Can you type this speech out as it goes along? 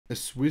A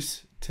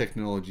Swiss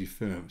technology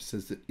firm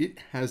says that it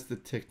has the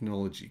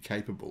technology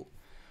capable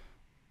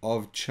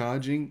of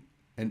charging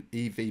an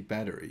EV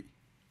battery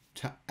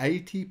to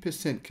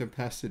 80%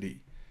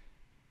 capacity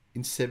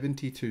in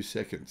 72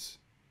 seconds.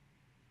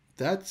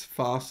 That's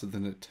faster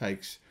than it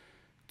takes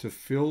to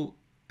fill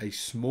a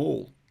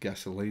small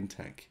gasoline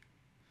tank.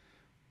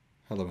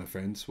 Hello my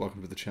friends,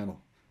 welcome to the channel.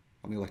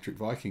 I'm the Electric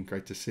Viking,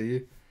 great to see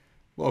you.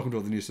 Welcome to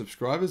all the new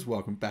subscribers,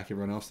 welcome back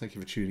everyone else, thank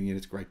you for tuning in,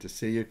 it's great to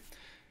see you.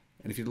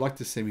 And if you'd like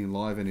to see me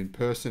live and in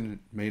person,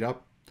 meet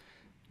up,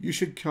 you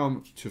should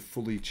come to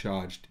Fully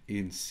Charged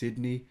in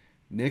Sydney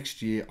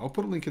next year. I'll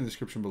put a link in the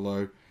description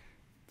below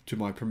to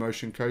my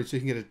promotion code so you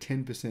can get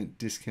a 10%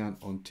 discount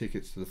on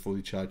tickets to the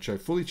Fully Charged show.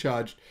 Fully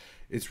Charged,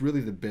 it's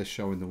really the best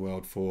show in the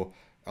world for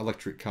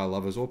electric car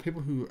lovers or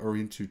people who are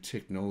into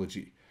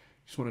technology.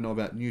 Just want to know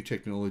about new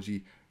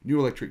technology, new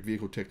electric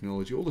vehicle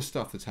technology, all the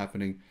stuff that's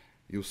happening.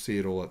 You'll see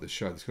it all at the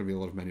show. There's going to be a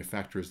lot of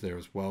manufacturers there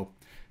as well.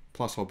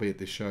 Plus, I'll be at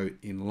this show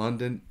in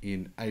London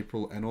in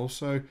April and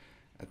also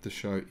at the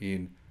show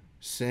in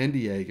San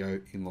Diego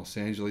in Los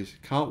Angeles.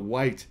 Can't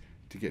wait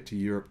to get to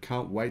Europe.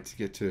 Can't wait to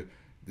get to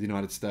the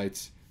United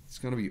States. It's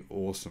going to be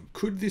awesome.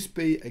 Could this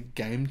be a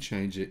game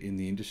changer in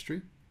the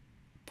industry?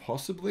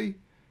 Possibly.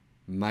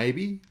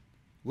 Maybe.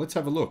 Let's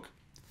have a look.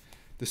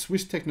 The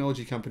Swiss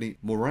technology company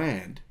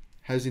Morand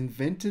has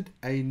invented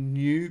a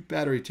new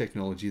battery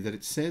technology that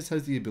it says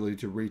has the ability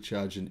to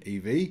recharge an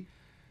EV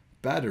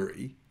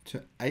battery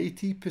to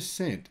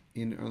 80%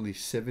 in only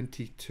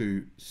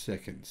 72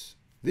 seconds.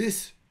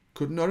 This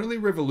could not only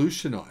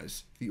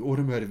revolutionize the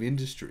automotive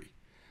industry,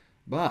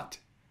 but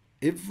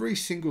every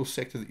single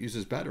sector that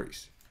uses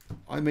batteries.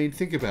 I mean,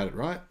 think about it,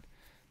 right?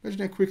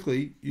 Imagine how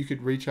quickly you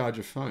could recharge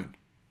a phone.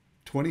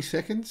 20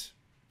 seconds?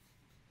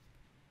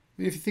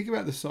 I mean, if you think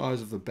about the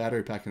size of the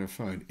battery pack in a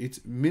phone,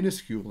 it's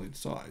minuscule in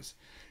size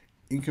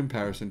in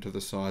comparison to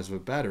the size of a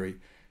battery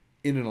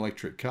in an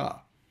electric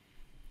car.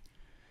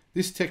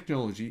 This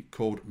technology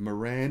called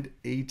Morand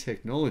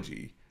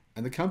e-technology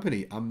and the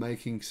company are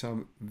making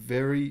some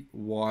very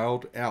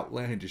wild,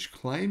 outlandish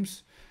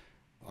claims.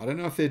 I don't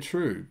know if they're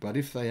true, but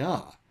if they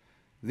are,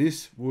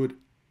 this would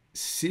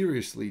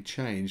seriously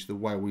change the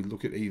way we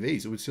look at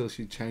EVs. It would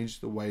seriously change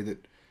the way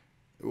that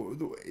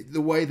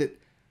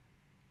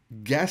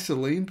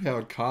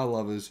gasoline-powered car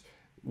lovers,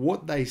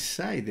 what they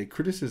say, their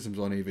criticisms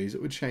on EVs,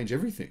 it would change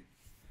everything.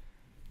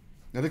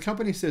 Now, the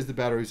company says the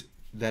batteries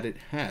that it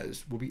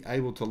has will be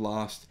able to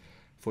last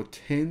for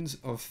tens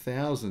of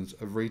thousands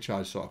of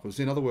recharge cycles.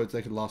 In other words,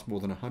 they could last more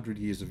than 100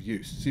 years of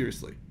use.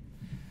 Seriously.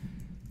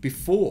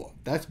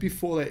 That's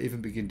before they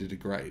even begin to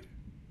degrade.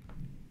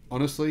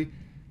 Honestly,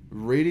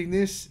 reading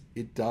this,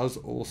 it does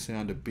all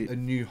sound a bit a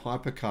new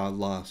hypercar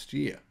last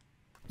year.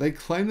 They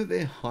claim that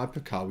their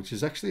hypercar, which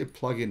is actually a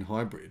plug-in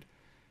hybrid,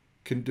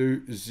 can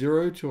do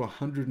 0 to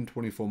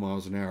 124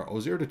 miles an hour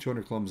or 0 to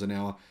 200 kilometers an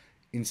hour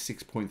in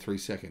 6.3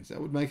 seconds. That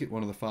would make it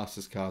one of the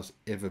fastest cars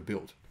ever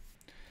built.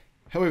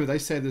 However, they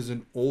say there's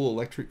an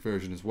all-electric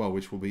version as well,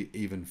 which will be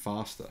even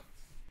faster.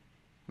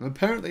 And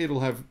apparently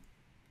it'll have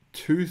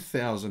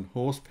 2,000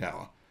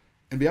 horsepower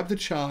and be able to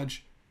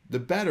charge the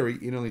battery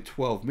in only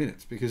 12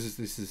 minutes because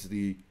this is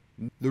the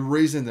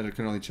reason that it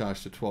can only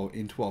charge to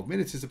 12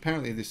 minutes is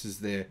apparently this is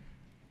their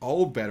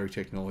old battery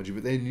technology,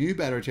 but their new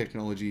battery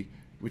technology,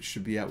 which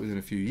should be out within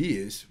a few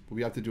years, will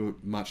be able to do it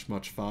much,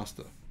 much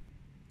faster.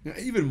 Now,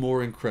 even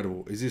more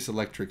incredible is this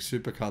electric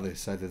supercar they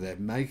say that they're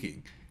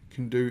making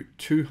can do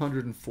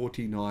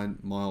 249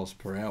 miles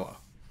per hour.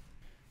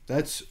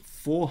 That's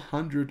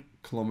 400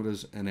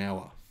 kilometers an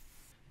hour.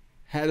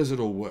 How does it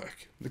all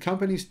work? The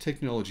company's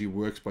technology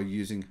works by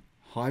using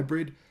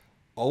hybrid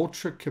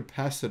ultra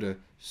capacitor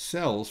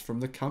cells from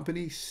the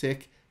company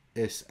SEC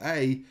SA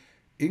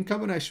in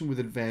combination with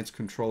advanced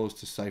controllers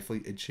to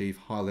safely achieve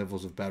high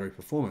levels of battery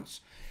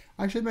performance.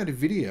 I actually made a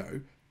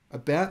video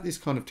about this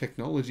kind of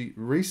technology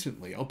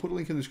recently. I'll put a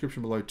link in the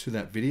description below to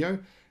that video.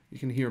 You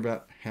can hear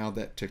about how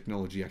that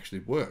technology actually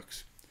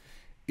works.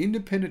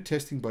 Independent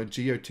testing by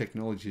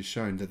Geotechnology has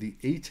shown that the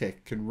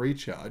E-Tech can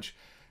recharge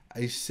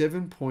a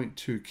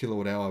 7.2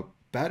 kilowatt hour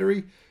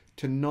battery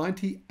to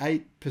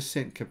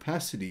 98%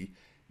 capacity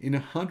in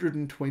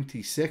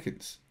 120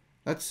 seconds.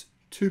 That's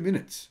 2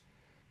 minutes.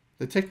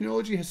 The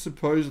technology has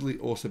supposedly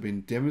also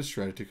been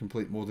demonstrated to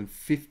complete more than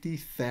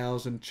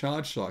 50,000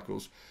 charge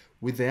cycles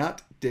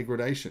without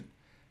degradation,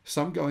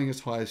 some going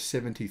as high as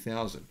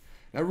 70,000.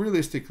 Now,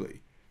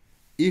 realistically,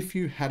 if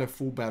you had a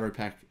full battery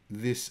pack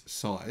this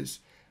size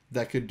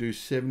that could do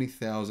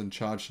 70,000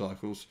 charge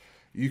cycles,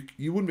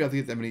 you wouldn't be able to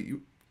get that many.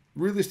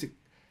 Realistic,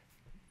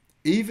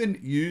 even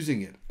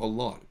using it a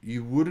lot,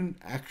 you wouldn't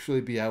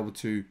actually be able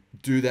to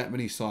do that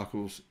many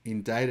cycles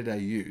in day-to-day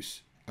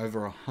use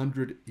over a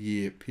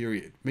 100-year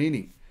period.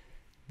 Meaning,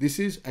 this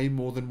is a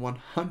more than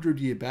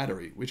 100-year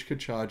battery, which could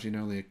charge in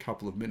only a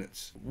couple of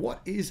minutes.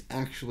 What is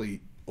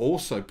actually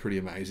also pretty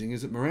amazing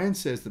is that Morand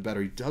says the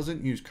battery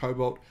doesn't use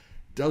cobalt,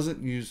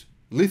 doesn't use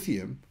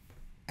lithium,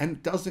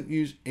 and doesn't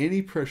use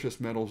any precious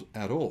metals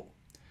at all.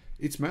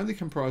 It's mainly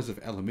comprised of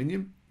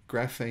aluminium,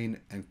 graphene,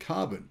 and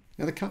carbon.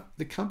 Now,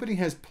 the company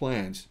has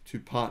plans to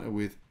partner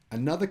with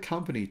another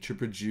company to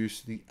produce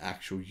the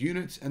actual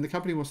units, and the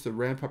company wants to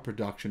ramp up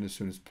production as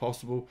soon as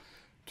possible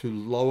to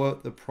lower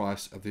the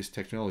price of this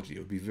technology. It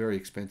will be very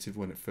expensive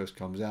when it first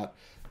comes out,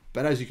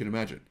 but as you can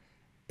imagine,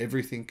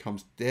 everything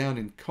comes down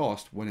in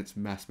cost when it's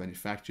mass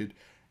manufactured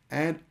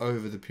and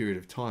over the period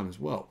of time as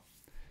well.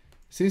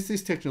 Since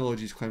this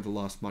technology is claimed to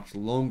last much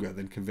longer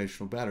than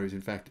conventional batteries, in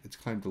fact, it's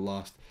claimed to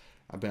last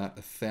about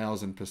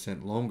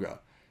 1,000% longer,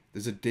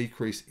 there's a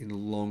decrease in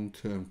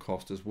long-term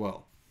cost as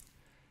well.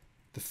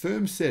 The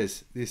firm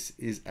says this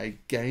is a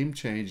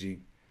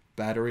game-changing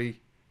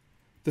battery.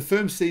 The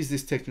firm sees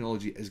this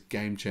technology as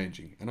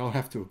game-changing, and I'll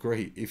have to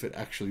agree if it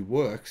actually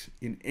works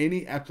in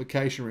any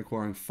application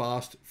requiring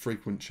fast,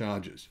 frequent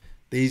charges.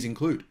 These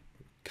include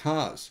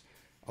cars,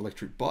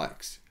 electric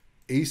bikes,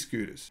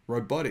 e-scooters,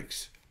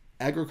 robotics,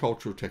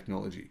 agricultural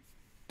technology,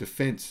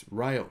 defense,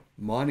 rail,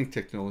 mining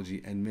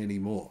technology, and many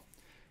more.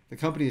 The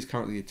company is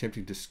currently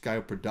attempting to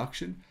scale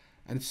production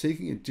and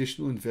seeking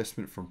additional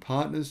investment from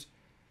partners,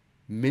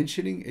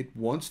 mentioning it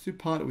wants to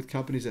partner with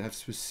companies that have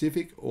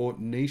specific or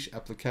niche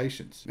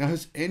applications. Now,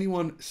 has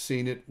anyone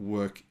seen it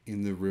work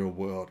in the real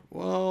world?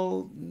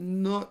 Well,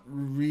 not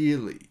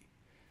really.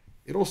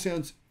 It all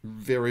sounds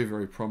very,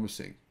 very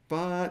promising,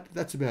 but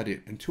that's about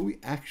it. Until we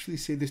actually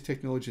see this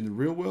technology in the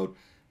real world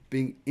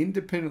being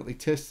independently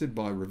tested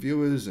by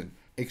reviewers and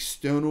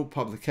external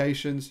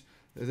publications,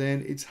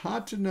 then it's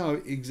hard to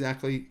know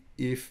exactly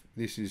if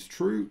this is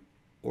true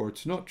or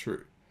it's not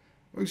true,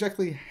 or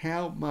exactly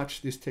how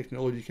much this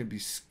technology can be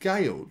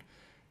scaled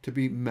to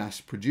be mass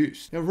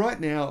produced. Now, right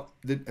now,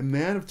 the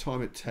amount of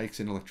time it takes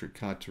an electric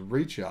car to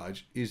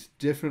recharge is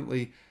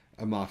definitely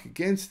a mark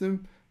against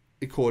them,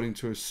 according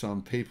to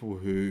some people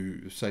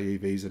who say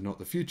EVs are not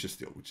the future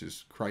still, which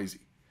is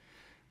crazy.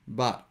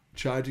 But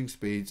charging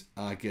speeds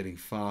are getting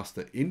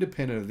faster.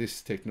 Independent of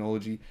this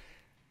technology,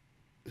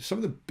 some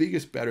of the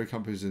biggest battery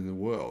companies in the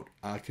world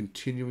are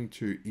continuing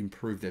to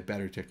improve their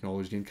battery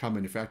technology, and car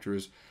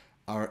manufacturers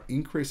are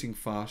increasing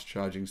fast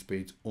charging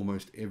speeds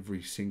almost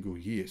every single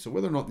year. So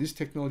whether or not this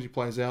technology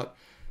plays out,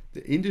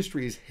 the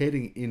industry is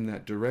heading in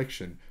that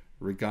direction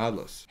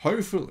regardless.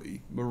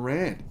 Hopefully,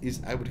 Moran is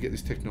able to get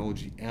this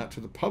technology out to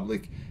the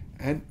public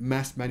and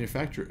mass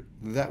manufacture it.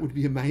 That would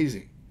be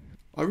amazing.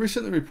 I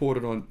recently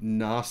reported on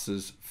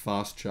NASA's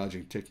fast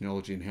charging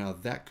technology and how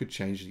that could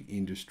change the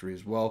industry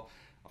as well.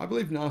 I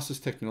believe NASA's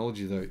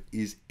technology, though,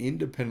 is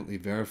independently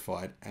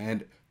verified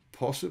and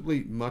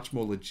possibly much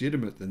more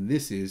legitimate than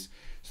this is.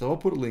 So I'll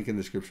put a link in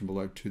the description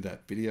below to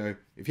that video.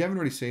 If you haven't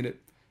already seen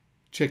it,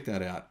 check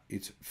that out.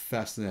 It's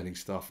fascinating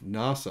stuff.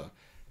 NASA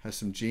has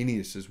some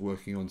geniuses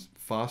working on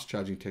fast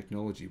charging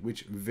technology,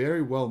 which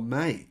very well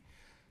may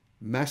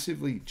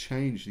massively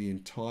change the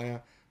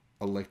entire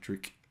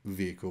electric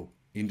vehicle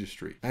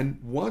industry. And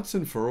once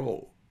and for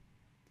all,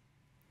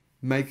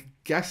 make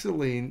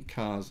gasoline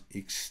cars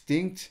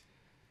extinct,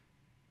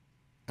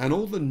 and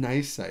all the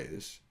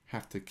naysayers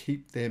have to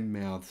keep their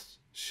mouths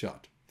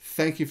shut.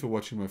 Thank you for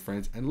watching, my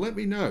friends, and let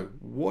me know,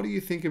 what do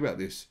you think about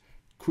this?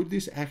 Could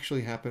this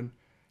actually happen?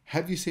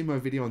 Have you seen my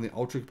video on the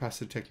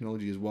ultra-capacitor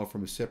technology as well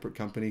from a separate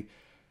company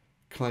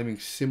claiming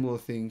similar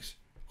things?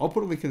 I'll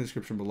put a link in the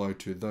description below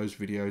to those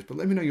videos, but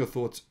let me know your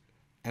thoughts.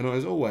 And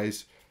as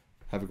always,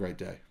 have a great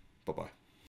day. Bye-bye.